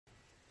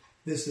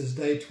This is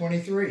day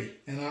 23,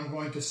 and I'm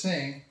going to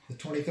sing the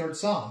 23rd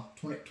Psalm,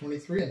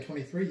 23 and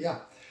 23, yeah.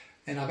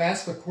 And I've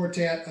asked the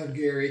Quartet of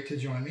Gary to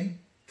join me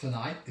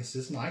tonight. It's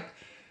this night.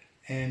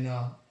 And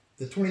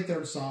the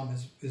 23rd Psalm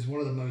is one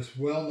of the most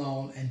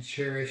well-known and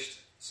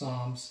cherished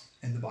psalms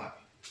in the Bible.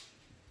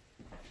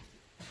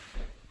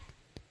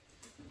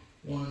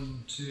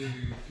 1, 2,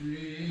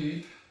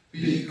 3.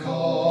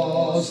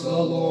 Because the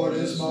Lord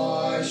is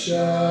my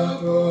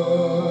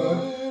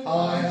shepherd,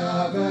 I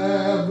have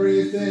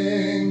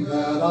everything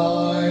that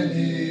I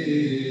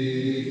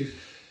need.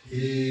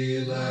 He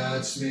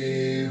lets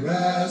me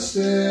rest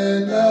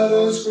in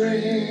meadows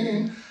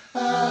green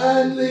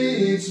and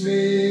leads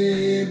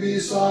me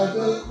beside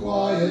the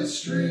quiet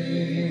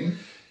stream.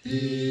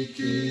 He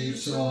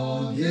keeps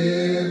on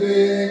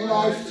giving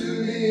life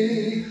to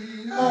me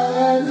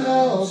and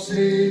helps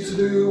me to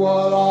do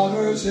what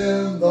honors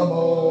Him the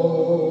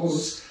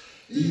most.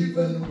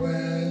 Even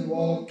when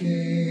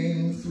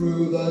walking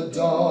through the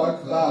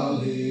dark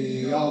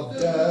valley of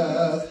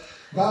death,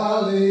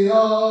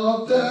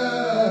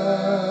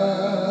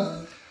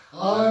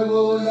 I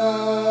will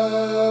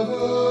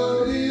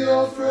never be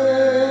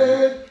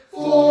afraid,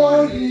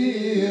 for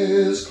He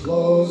is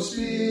close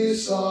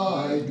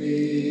beside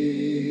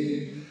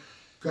me,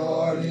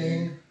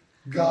 guiding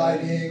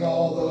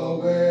all the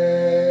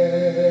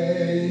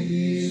way.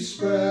 He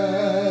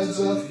spreads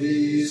a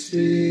feast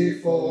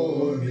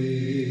before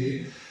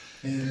me.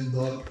 In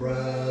the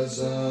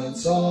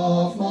presence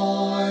of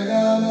my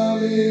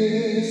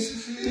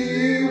enemies,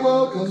 He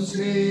welcomes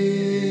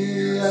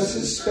me as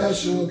His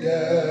special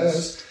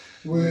guest,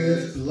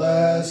 with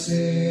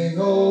blessing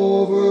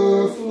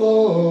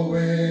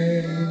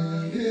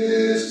overflowing.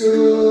 His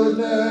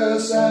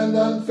goodness and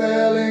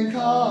unfailing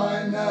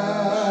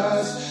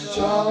kindness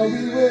shall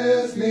be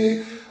with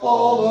me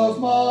all of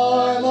my